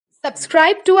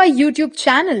Subscribe to our YouTube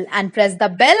channel and press the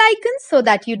bell icon so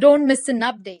that you don't miss an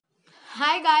update.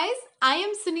 Hi guys, I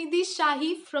am Sunidhi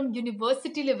Shahi from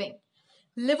University Living.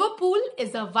 Liverpool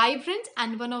is a vibrant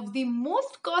and one of the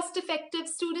most cost-effective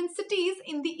student cities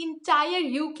in the entire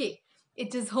UK.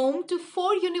 It is home to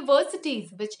 4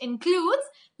 universities, which includes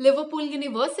Liverpool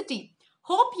University,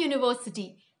 Hope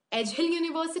University, Edge Hill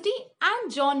University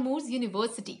and John Moores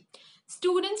University.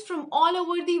 Students from all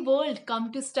over the world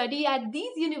come to study at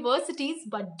these universities,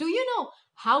 but do you know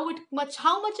how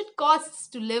much it costs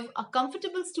to live a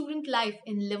comfortable student life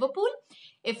in Liverpool?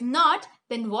 If not,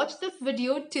 then watch this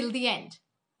video till the end.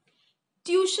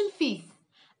 Tuition fees.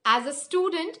 As a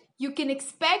student, you can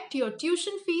expect your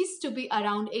tuition fees to be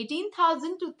around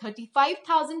 18,000 to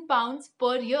 35,000 pounds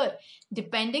per year,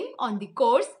 depending on the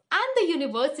course and the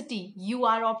university you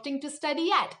are opting to study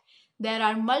at. There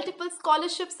are multiple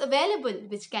scholarships available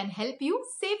which can help you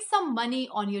save some money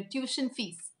on your tuition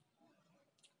fees.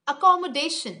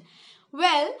 Accommodation.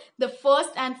 Well, the first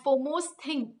and foremost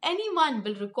thing anyone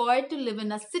will require to live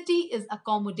in a city is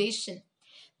accommodation.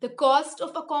 The cost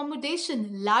of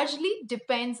accommodation largely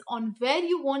depends on where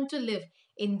you want to live,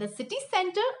 in the city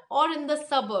center or in the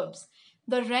suburbs.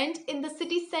 The rent in the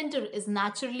city center is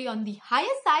naturally on the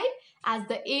higher side as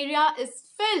the area is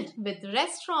filled with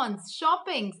restaurants,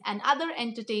 shoppings and other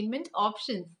entertainment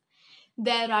options.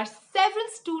 There are several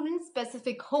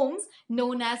student-specific homes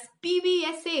known as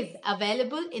PBSAs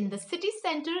available in the city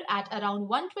center at around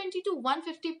 120 to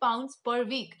 150 pounds per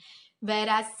week,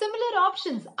 whereas similar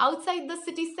options outside the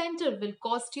city center will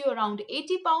cost you around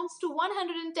 80 pounds to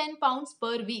 110 pounds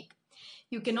per week.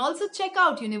 You can also check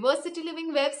out University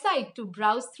Living website to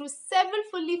browse through several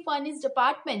fully furnished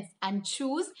apartments and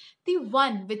choose the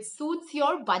one which suits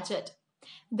your budget.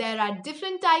 There are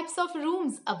different types of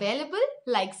rooms available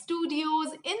like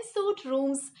studios, in-suite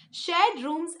rooms, shared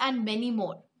rooms and many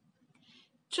more.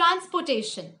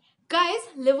 Transportation. Guys,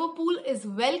 Liverpool is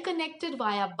well connected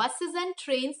via buses and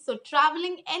trains, so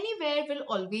traveling anywhere will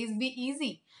always be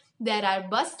easy. There are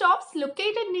bus stops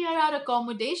located near our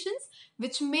accommodations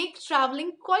which make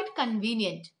traveling quite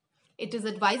convenient. It is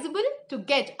advisable to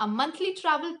get a monthly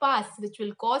travel pass which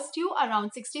will cost you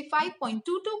around 65.22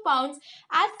 pounds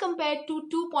as compared to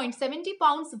 2.70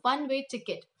 pounds one-way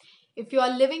ticket. If you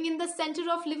are living in the center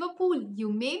of Liverpool,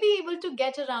 you may be able to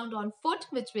get around on foot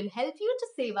which will help you to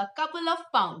save a couple of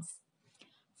pounds.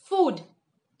 Food.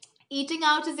 Eating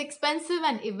out is expensive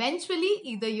and eventually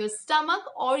either your stomach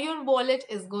or your wallet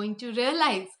is going to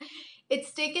realize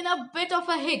it's taken a bit of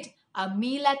a hit. A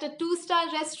meal at a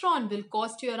 2-star restaurant will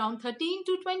cost you around 13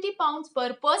 to 20 pounds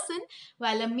per person,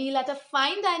 while a meal at a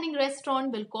fine dining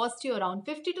restaurant will cost you around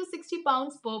 50 to 60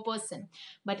 pounds per person.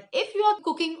 But if you are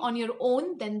cooking on your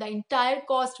own, then the entire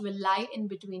cost will lie in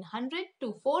between 100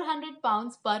 to 400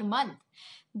 pounds per month.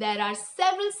 There are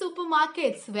several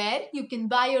supermarkets where you can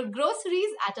buy your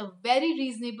groceries at a very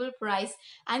reasonable price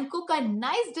and cook a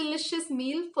nice delicious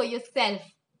meal for yourself.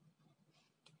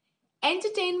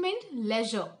 Entertainment,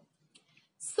 leisure.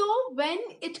 So when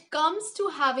it comes to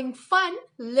having fun,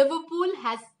 Liverpool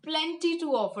has plenty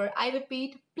to offer. I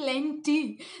repeat,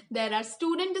 plenty. There are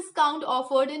student discount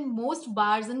offered in most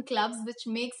bars and clubs which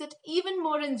makes it even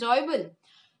more enjoyable.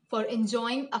 For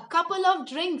enjoying a couple of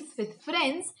drinks with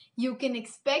friends, you can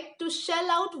expect to shell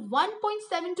out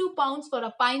 1.72 pounds for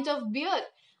a pint of beer.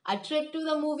 A trip to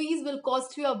the movies will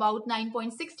cost you about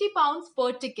 9.60 pounds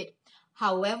per ticket.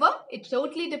 However, it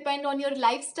totally depends on your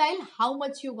lifestyle, how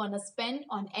much you want to spend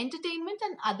on entertainment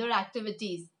and other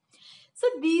activities. So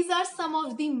these are some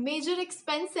of the major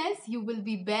expenses you will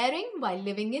be bearing while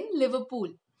living in Liverpool.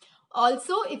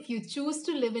 Also, if you choose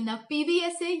to live in a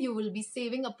PBSA, you will be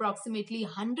saving approximately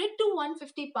 100 to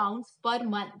 150 pounds per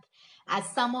month, as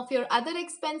some of your other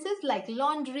expenses like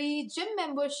laundry, gym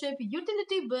membership,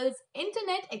 utility bills,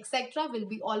 internet, etc. will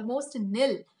be almost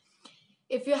nil.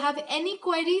 If you have any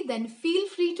query, then feel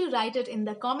free to write it in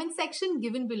the comment section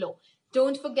given below.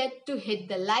 Don't forget to hit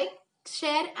the like,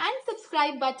 share and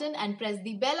subscribe button and press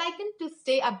the bell icon to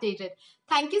stay updated.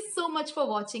 Thank you so much for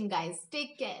watching guys.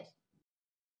 Take care.